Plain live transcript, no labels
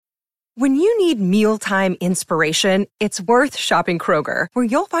When you need mealtime inspiration, it's worth shopping Kroger, where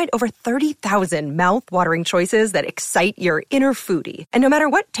you'll find over 30,000 mouth-watering choices that excite your inner foodie. And no matter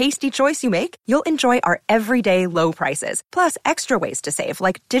what tasty choice you make, you'll enjoy our everyday low prices, plus extra ways to save,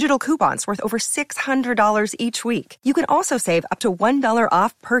 like digital coupons worth over $600 each week. You can also save up to $1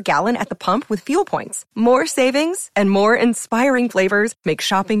 off per gallon at the pump with fuel points. More savings and more inspiring flavors make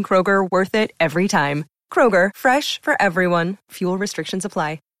shopping Kroger worth it every time. Kroger, fresh for everyone. Fuel restrictions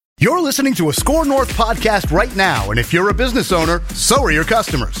apply. You're listening to a Score North podcast right now, and if you're a business owner, so are your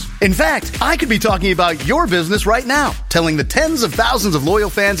customers. In fact, I could be talking about your business right now, telling the tens of thousands of loyal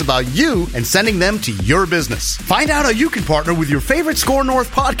fans about you and sending them to your business. Find out how you can partner with your favorite Score North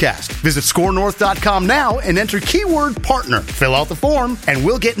podcast. Visit scorenorth.com now and enter keyword partner. Fill out the form, and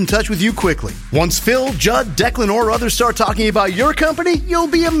we'll get in touch with you quickly. Once Phil, Judd, Declan, or others start talking about your company, you'll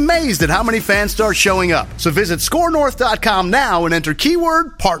be amazed at how many fans start showing up. So visit scorenorth.com now and enter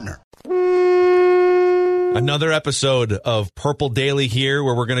keyword partner. Another episode of Purple Daily here,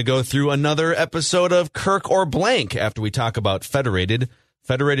 where we're going to go through another episode of Kirk or Blank after we talk about Federated.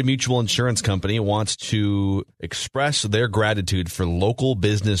 Federated Mutual Insurance Company wants to express their gratitude for local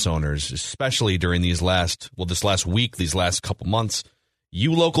business owners, especially during this last week, these last couple months.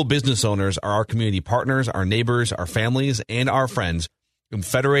 You local business owners are our community partners, our neighbors, our families, and our friends. And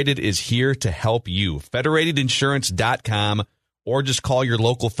Federated is here to help you. FederatedInsurance.com. Or just call your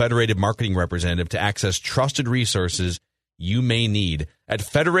local Federated marketing representative to access trusted resources you may need. At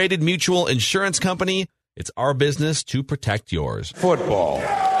Federated Mutual Insurance Company, it's our business to protect yours. Football.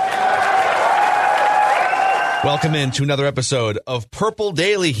 Welcome in to another episode of Purple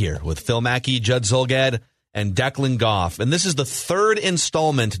Daily here with Phil Mackey, Judd Zulgad, and Declan Goff. And this is the third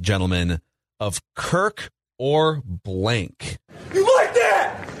installment, gentlemen, of Kirk or Blank. You like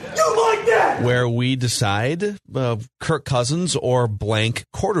that? You like that? Where we decide Kirk Cousins or blank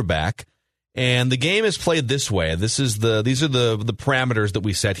quarterback. And the game is played this way. These are the parameters that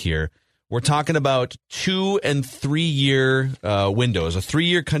we set here. We're talking about 2 and 3 year windows, a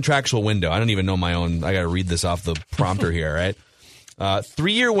 3-year contractual window. I don't even know my own. I got to read this off the prompter here, right?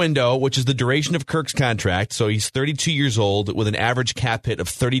 3-year window, which is the duration of Kirk's contract. So he's 32 years old with an average cap hit of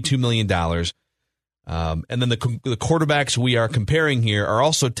 $32 million. And then the quarterbacks we are comparing here are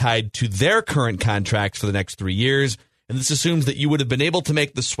also tied to their current contracts for the next 3 years. And this assumes that you would have been able to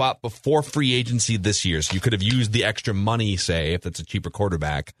make the swap before free agency this year. So you could have used the extra money, say, if it's a cheaper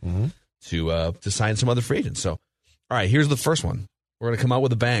quarterback, to sign some other free agents. So, all right, here's the first one. We're going to come out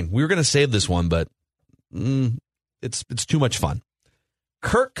with a bang. We were going to save this one, but it's too much fun.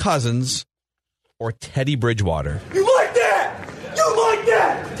 Kirk Cousins or Teddy Bridgewater? You like that? You like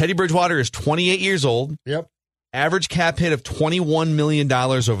that? Teddy Bridgewater is 28 years old. Yep. Average cap hit of $21 million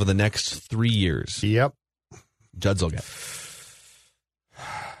over the next 3 years. Yep. Judd Zulgad.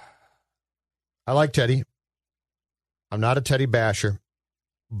 I like Teddy. I'm not a Teddy basher,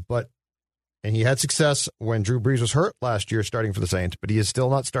 and he had success when Drew Brees was hurt last year starting for the Saints, but he has still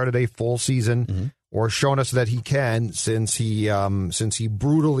not started a full season or shown us that he can since he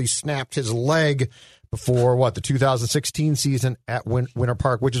brutally snapped his leg before the 2016 season at Winter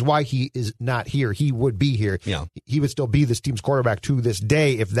Park, which is why he is not here. He would be here. Yeah. He would still be this team's quarterback to this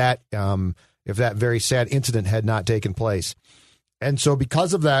day if that very sad incident had not taken place. And so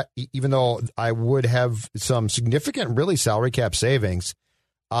because of that, even though I would have some significant really salary cap savings,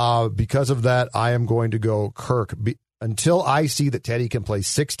 because of that, I am going to go Kirk until I see that Teddy can play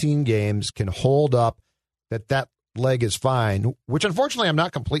 16 games, can hold up, that leg is fine, which unfortunately I'm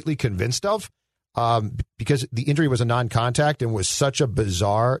not completely convinced of. Because the injury was a non-contact and was such a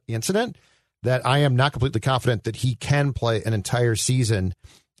bizarre incident that I am not completely confident that he can play an entire season.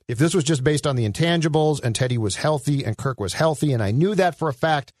 If this was just based on the intangibles and Teddy was healthy and Kirk was healthy, and I knew that for a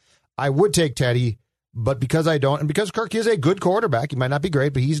fact, I would take Teddy. But because I don't, and because Kirk is a good quarterback, he might not be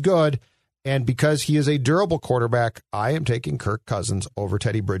great, but he's good. And because he is a durable quarterback, I am taking Kirk Cousins over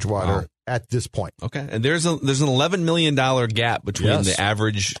Teddy Bridgewater at this point. Okay. And there's an $11 million gap between the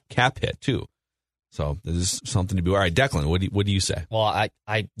average cap hit, too. So this is something to be. All right, Declan, what do you say? Well,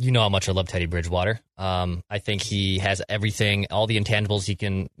 I you know how much I love Teddy Bridgewater. I think he has everything, all the intangibles he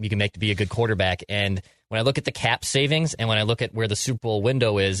can make to be a good quarterback. And when I look at the cap savings and when I look at where the Super Bowl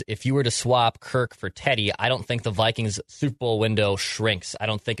window is, if you were to swap Kirk for Teddy, I don't think the Vikings Super Bowl window shrinks. I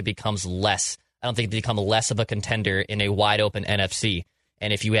don't think it becomes less. I don't think they become less of a contender in a wide open NFC.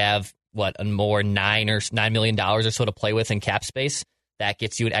 And if you have a more $9 million or so to play with in cap space, that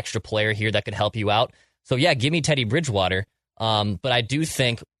gets you an extra player here that could help you out. So, yeah, give me Teddy Bridgewater. But I do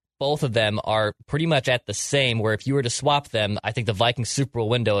think both of them are pretty much at the same, where if you were to swap them, I think the Vikings Super Bowl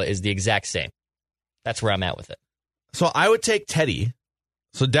window is the exact same. That's where I'm at with it. So I would take Teddy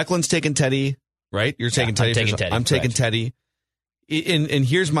So Declan's taking Teddy, right? You're taking Teddy. I'm taking Teddy. And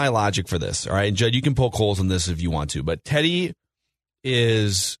here's my logic for this, all right? Judd, you can poke holes in this if you want to, but Teddy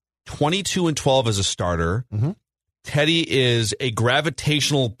is 22-12 as a starter. Mm-hmm. Teddy is a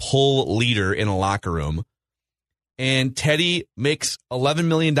gravitational pull leader in a locker room. And Teddy makes $11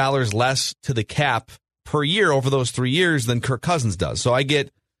 million less to the cap per year over those 3 years than Kirk Cousins does. So I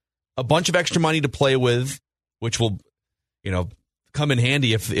get a bunch of extra money to play with, which will, come in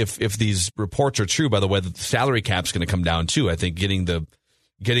handy if these reports are true. By the way, the salary cap's going to come down too. I think getting the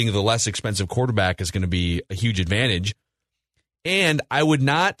less expensive quarterback is going to be a huge advantage. And I would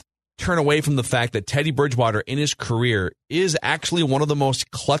not turn away from the fact that Teddy Bridgewater in his career is actually one of the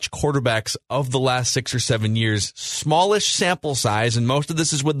most clutch quarterbacks of the last 6 or 7 years. Smallish sample size, and most of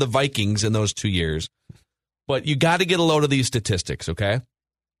this is with the Vikings in those 2 years. But you got to get a load of these statistics, okay?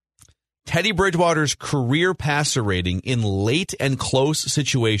 Teddy Bridgewater's career passer rating in late and close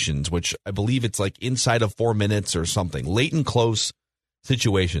situations, which I believe it's like inside of 4 minutes or something, late and close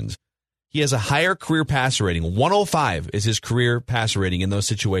situations. He has a higher career passer rating. 105 is his career passer rating in those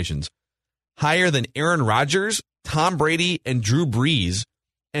situations. Higher than Aaron Rodgers, Tom Brady, and Drew Brees,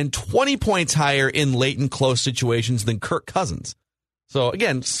 and 20 points higher in late and close situations than Kirk Cousins. So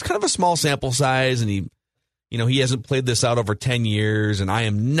again, it's kind of a small sample size, and he hasn't played this out over 10 years, and I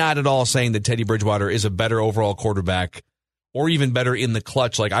am not at all saying that Teddy Bridgewater is a better overall quarterback or even better in the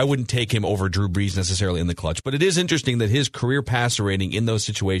clutch. Like, I wouldn't take him over Drew Brees necessarily in the clutch, but it is interesting that his career passer rating in those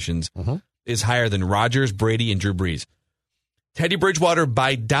situations is higher than Rodgers, Brady, and Drew Brees. Teddy Bridgewater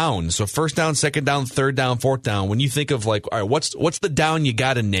by down, so first down, second down, third down, fourth down. When you think of like, all right, what's the down you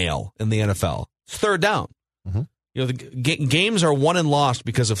got to nail in the NFL? It's third down. The games are won and lost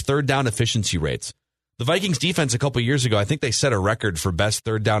because of third down efficiency rates. The Vikings defense a couple of years ago, I think they set a record for best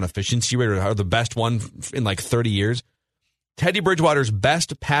third down efficiency rate, or the best one in like 30 years. Teddy Bridgewater's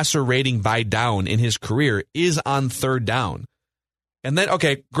best passer rating by down in his career is on third down. And then,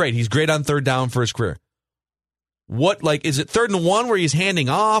 okay, great. He's great on third down for his career. What, like, is it 3rd and 1 where he's handing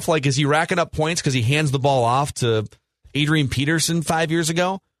off? Like, is he racking up points because he hands the ball off to Adrian Peterson 5 years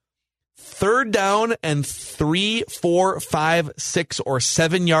ago? Third down and 3, 4, 5, 6, or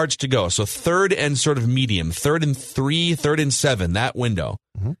 7 yards to go. So third and sort of medium, 3rd and 3, 3rd and 7, that window.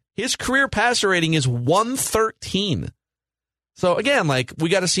 His career passer rating is 113. So again, like, we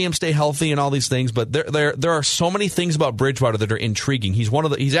got to see him stay healthy and all these things, but there are so many things about Bridgewater that are intriguing.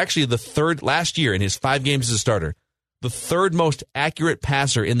 He's actually the third last year in his 5 games as a starter, the third most accurate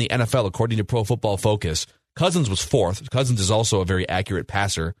passer in the NFL according to Pro Football Focus. Cousins was 4th. Cousins is also a very accurate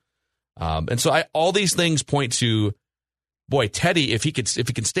passer. And so all these things point to, boy, Teddy, if he can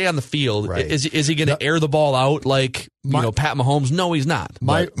stay on the field, right. is he going to air the ball out like Pat Mahomes? No, he's not.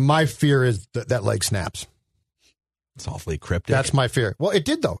 My fear is that leg snaps. It's awfully cryptic. That's my fear. Well, it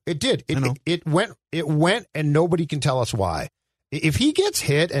did though. It did. It went, and nobody can tell us why. If he gets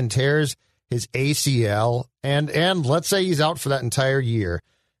hit and tears his ACL, and let's say he's out for that entire year,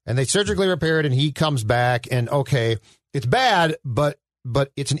 and they surgically repair it, and he comes back, and okay, it's bad, but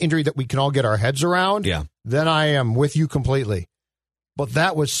it's an injury that we can all get our heads around, then I am with you completely. But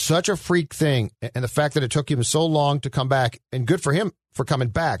that was such a freak thing, and the fact that it took him so long to come back, and good for him for coming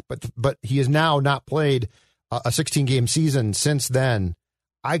back, but he has now not played a 16-game season since then.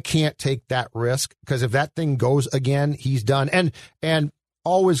 I can't take that risk, because if that thing goes again, he's done. And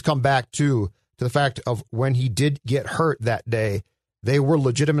always come back to the fact of when he did get hurt that day, they were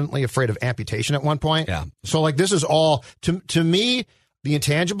legitimately afraid of amputation at one point. Yeah. So, like, this is all, to me, the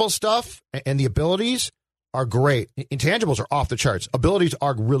intangible stuff and the abilities are great. Intangibles are off the charts. Abilities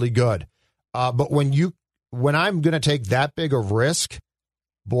are really good. But when I'm going to take that big of risk,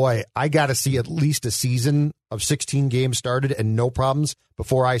 boy, I got to see at least a season of 16 games started and no problems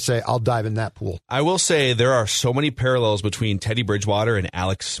before I say I'll dive in that pool. I will say there are so many parallels between Teddy Bridgewater and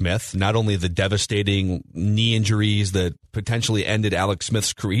Alex Smith. Not only the devastating knee injuries that potentially ended Alex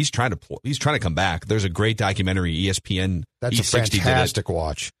Smith's career. He's trying to come back. There's a great documentary, ESPN. That's E60 a fantastic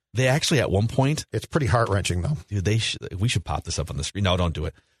watch. They actually, at one point, it's pretty heart-wrenching though. Dude, we should pop this up on the screen. No, don't do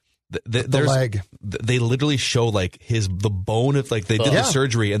it. The leg. They literally show like the bone of, like, they did the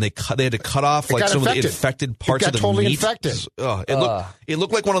surgery and they had to cut off like some of the infected parts of the totally meat. Infected. It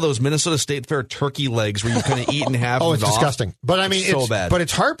looked like one of those Minnesota State Fair turkey legs where you kind of eat in half. Oh, it's disgusting. But I mean, it's so bad. But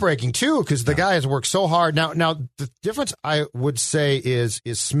it's heartbreaking too, because the guy has worked so hard. Now the difference I would say is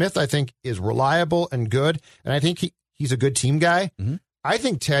Smith, I think, is reliable and good, and I think he's a good team guy. Mm-hmm. I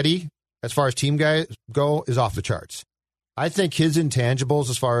think Teddy, as far as team guys go, is off the charts. I think his intangibles,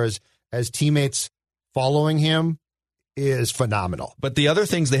 as far as teammates following him, is phenomenal. But the other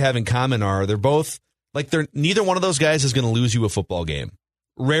things they have in common are they're both like neither one of those guys is going to lose you a football game.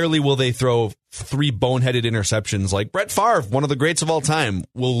 rarely will they throw 3 boneheaded interceptions. Like Brett Favre, one of the greats of all time,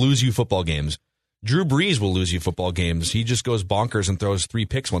 will lose you football games. Drew Brees will lose you football games. He just goes bonkers and throws 3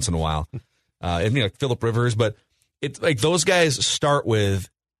 picks once in a while. Like Phillip Rivers, but it's like those guys start with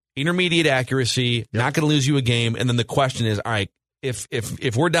intermediate accuracy, not going to lose you a game, and then the question is, all right,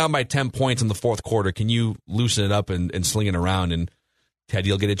 if we're down by 10 points in the fourth quarter, can you loosen it up and sling it around? And Teddy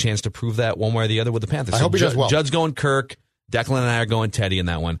will get a chance to prove that one way or the other with the Panthers. I hope he does well. Judd's going Kirk. Declan and I are going Teddy in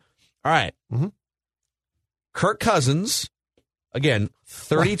that one. All right. Mm-hmm. Kirk Cousins, again,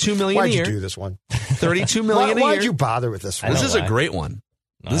 $32 million a year. Why'd you do this one? $32 million a year. Why'd you bother with this one? This is a great one.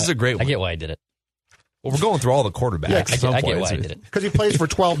 This is a great one. I get why I did it. Well, we're going through all the quarterbacks. Yeah, I get why I did it. Because he plays for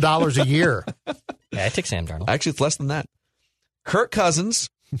 $12 a year. Yeah, I take Sam Darnold. Actually, it's less than that. Kirk Cousins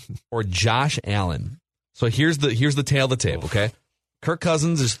or Josh Allen. So here's the tail of the tape, okay? Kirk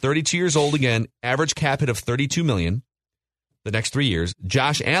Cousins is 32 years old again, average cap hit of $32 million the next 3 years.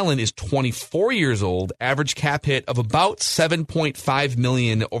 Josh Allen is 24 years old, average cap hit of about $7.5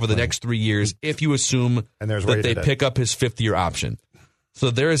 million over the next 3 years if you assume that they pick up his 5th-year option. So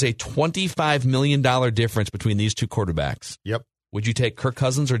there is a $25 million difference between these two quarterbacks. Yep. Would you take Kirk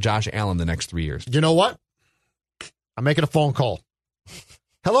Cousins or Josh Allen the next 3 years? You know what? I'm making a phone call.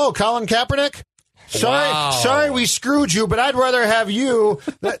 Hello, Colin Kaepernick? Sorry we screwed you, but I'd rather have you.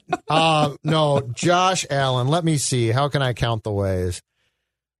 No, Josh Allen. Let me see. How can I count the ways?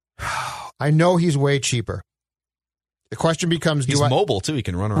 I know he's way cheaper. The question becomes, he's mobile too. He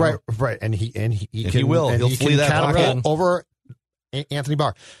can run around. Right, and he can. He'll flee that catapult over Anthony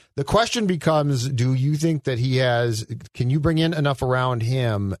Barr. The question becomes, do you think that can you bring in enough around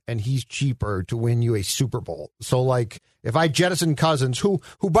him and he's cheaper to win you a Super Bowl? So like if I jettison Cousins, who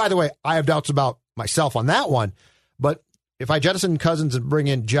by the way, I have doubts about myself on that one, but if I jettison Cousins and bring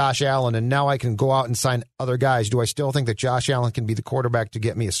in Josh Allen and now I can go out and sign other guys, do I still think that Josh Allen can be the quarterback to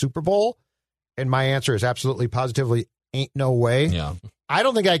get me a Super Bowl? And my answer is absolutely, positively, ain't no way. Yeah. I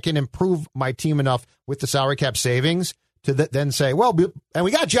don't think I can improve my team enough with the salary cap savings to then say, well, and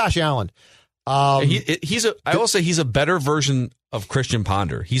we got Josh Allen. I will say he's a better version of Christian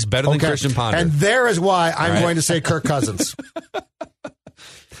Ponder. He's better than Christian Ponder. And there is why I'm going to say Kirk Cousins.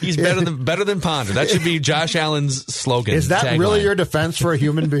 He's better than Ponder. That should be Josh Allen's slogan. Is that really your defense for a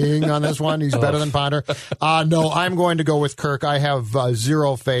human being on this one? He's better than Ponder? No, I'm going to go with Kirk. I have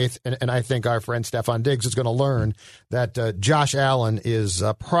zero faith, and I think our friend Stefan Diggs is going to learn that Josh Allen is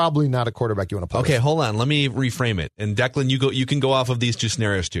probably not a quarterback you want to play with. Okay, hold on. Let me reframe it. And Declan, you can go off of these two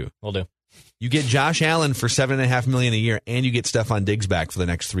scenarios too. Will do. You get Josh Allen for $7.5 million a year, and you get Stefan Diggs back for the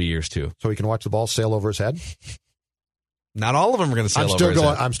next 3 years too. So he can watch the ball sail over his head? Not all of them are going to sail over his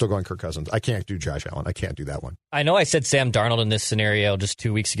head. I'm still going Kirk Cousins. I can't do Josh Allen. I can't do that one. I know I said Sam Darnold in this scenario just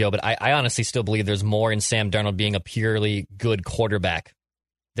 2 weeks ago, but I honestly still believe there's more in Sam Darnold being a purely good quarterback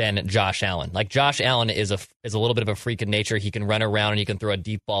than Josh Allen. Like Josh Allen is a little bit of a freak of nature. He can run around and he can throw a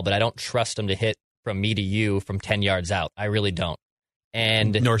deep ball, but I don't trust him to hit from me to you from 10 yards out. I really don't.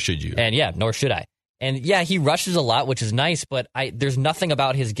 And nor should you. And yeah, nor should I. And yeah, he rushes a lot, which is nice, but there's nothing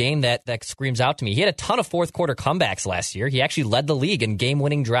about his game that screams out to me. He had a ton of fourth quarter comebacks last year. He actually led the league in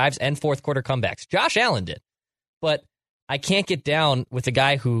game-winning drives and fourth quarter comebacks. Josh Allen did. But I can't get down with a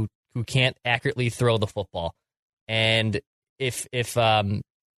guy who can't accurately throw the football. And if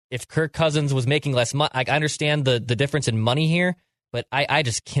Kirk Cousins was making less money, I understand the difference in money here, but I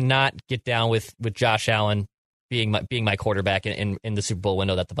just cannot get down with Josh Allen being my quarterback in the Super Bowl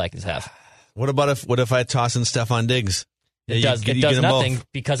window that the Vikings have. What if I toss in Stefan Diggs? It does nothing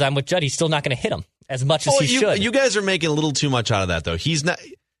because I'm with Judd. He's still not going to hit him as much as he should. You guys are making a little too much out of that, though. He's not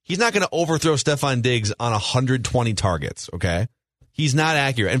going to overthrow Stefan Diggs on 120 targets. Okay, he's not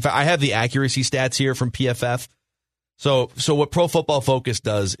accurate. In fact, I have the accuracy stats here from PFF. So what Pro Football Focus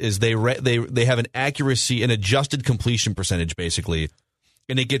does is they have an adjusted completion percentage basically,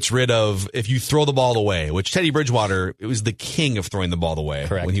 and it gets rid of if you throw the ball away, which Teddy Bridgewater was the king of throwing the ball away.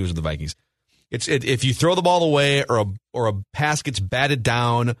 Correct. When he was with the Vikings. If you throw the ball away or a pass gets batted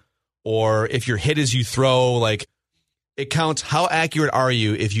down or if your hit as you throw, like it counts how accurate are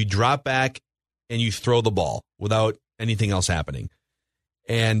you if you drop back and you throw the ball without anything else happening.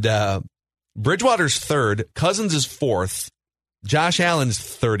 And Bridgewater's third, Cousins is fourth, Josh Allen's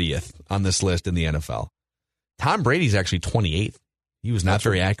 30th on this list in the NFL. Tom Brady's actually 28th. He was not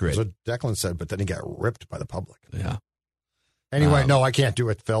very accurate. That's what Declan said, but then he got ripped by the public. Yeah. Anyway, no, I can't do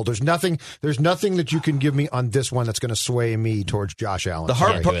it, Phil. There's nothing that you can give me on this one that's going to sway me towards Josh Allen. The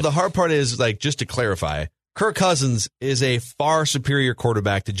hard part is, like, just to clarify, Kirk Cousins is a far superior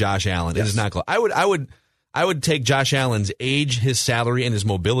quarterback to Josh Allen. Yes. It is not close. I would take Josh Allen's age, his salary, and his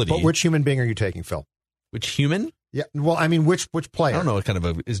mobility. But which human being are you taking, Phil? Which human? Yeah. Well, I mean, which player? I don't know what kind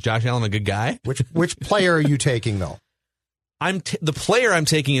of is Josh Allen a good guy? Which player are you taking though? The player I'm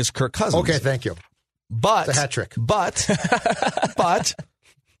taking is Kirk Cousins. Okay, thank you. But it's a hat trick. But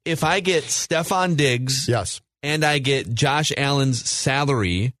if I get Stephon Diggs, yes, and I get Josh Allen's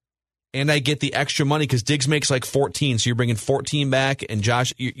salary, and I get the extra money because Diggs makes like 14, so you're bringing 14 back, and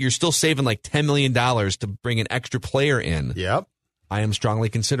Josh, you're still saving like $10 million to bring an extra player in. Yep. I am strongly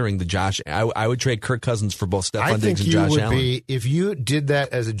considering the Josh. I would trade Kirk Cousins for both Stephon Diggs and Josh Allen. If you did that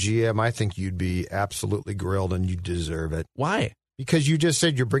as a GM, I think you'd be absolutely grilled, and you deserve it. Why? Because you just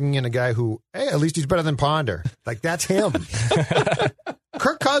said you're bringing in a guy who, hey, at least he's better than Ponder. Like, that's him.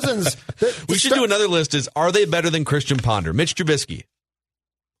 Kirk Cousins. We should do another list is, are they better than Christian Ponder? Mitch Trubisky.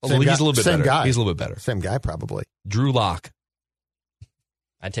 He's a little bit better. Guy. He's a little bit better. Same guy, probably. Drew Lock.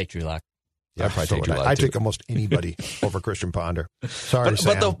 I'd take Drew Lock. Yeah, I'd probably take Drew Lock. I'd take almost anybody over Christian Ponder. Sorry,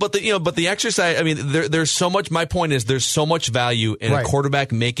 Sam. But the exercise. I mean, there's so much. My point is, there's so much value in a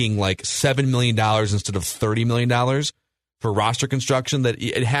quarterback making like $7 million instead of $30 million for roster construction that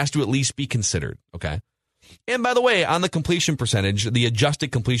it has to at least be considered. Okay. And by the way, on the completion percentage, the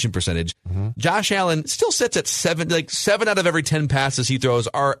adjusted completion percentage, Josh Allen still sits at 7. Like 7 out of every 10 passes he throws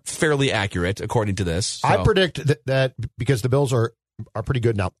are fairly accurate, according to this. So. I predict that because the Bills are pretty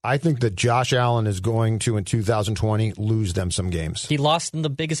good now. I think that Josh Allen is going to, in 2020, lose them some games. He lost in the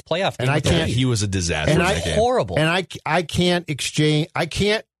biggest playoff game. And he was a disaster. And horrible. And I can't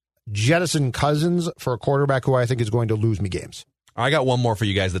jettison Cousins for a quarterback who I think is going to lose me games. I got one more for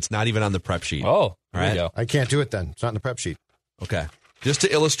you guys that's not even on the prep sheet. Oh, there you go. I can't do it then. It's not in the prep sheet. Okay. Just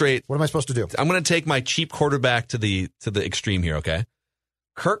to illustrate. What am I supposed to do? I'm going to take my cheap quarterback to the extreme here, okay?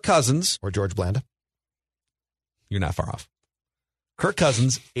 Kirk Cousins. Or George Blanda. You're not far off. Kirk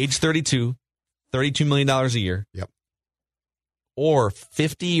Cousins, age 32, $32 million a year. Yep. Or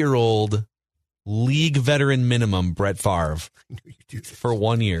 50-year-old league veteran minimum Brett Favre for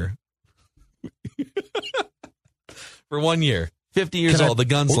 1 year. For 1 year. 50 years old, the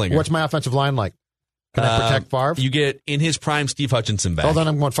gunslinger. What's my offensive line like? Can I protect Favre? You get, in his prime, Steve Hutchinson back. Oh, then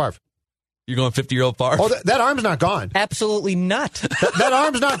I'm going Favre. You're going 50-year-old Favre? Oh, that arm's not gone. Absolutely not. That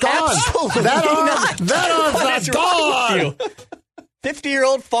arm's not gone. Absolutely not. That arm's not gone.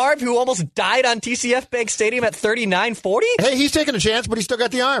 50-year-old Favre who almost died on TCF Bank Stadium at 39-40? Hey, he's taking a chance, but he's still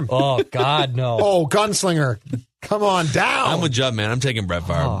got the arm. Oh, God, no. Oh, gunslinger. Come on down. I'm with Judd, man. I'm taking Brett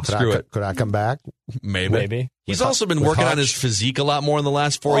Favre. Screw it. Could I come back? Maybe. He's also been working on his physique a lot more in the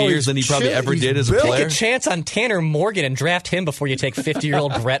last 4 years than he probably ever did as a player. Take a chance on Tanner Morgan and draft him before you take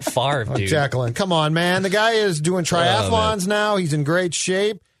 50-year-old Brett Favre, dude. Jacqueline, come on, man. The guy is doing triathlons now. He's in great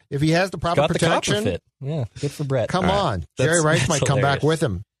shape. If he has the proper protection. The fit. Yeah, good for Brett. Come on. Jerry Rice might come back with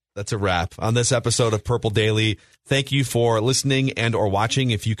him. That's a wrap on this episode of Purple Daily. Thank you for listening and or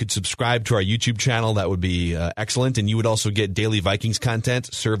watching. If you could subscribe to our YouTube channel, that would be excellent. And you would also get daily Vikings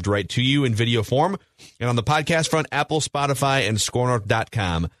content served right to you in video form. And on the podcast front, Apple, Spotify, and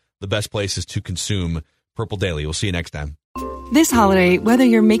ScoreNorth.com, the best places to consume Purple Daily. We'll see you next time. This holiday, whether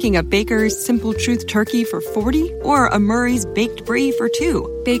you're making a Baker's Simple Truth turkey for 40 or a Murray's Baked Brie for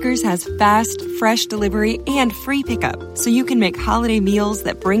 2, Baker's has fast, fresh delivery and free pickup, so you can make holiday meals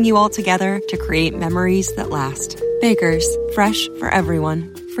that bring you all together to create memories that last. Baker's, fresh for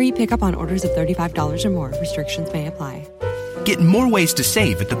everyone. Free pickup on orders of $35 or more. Restrictions may apply. Get more ways to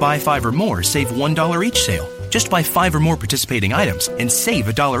save at the Buy 5 or More Save $1 each sale. Just buy 5 or more participating items and save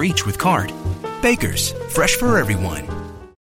 $1 each with card. Baker's, fresh for everyone.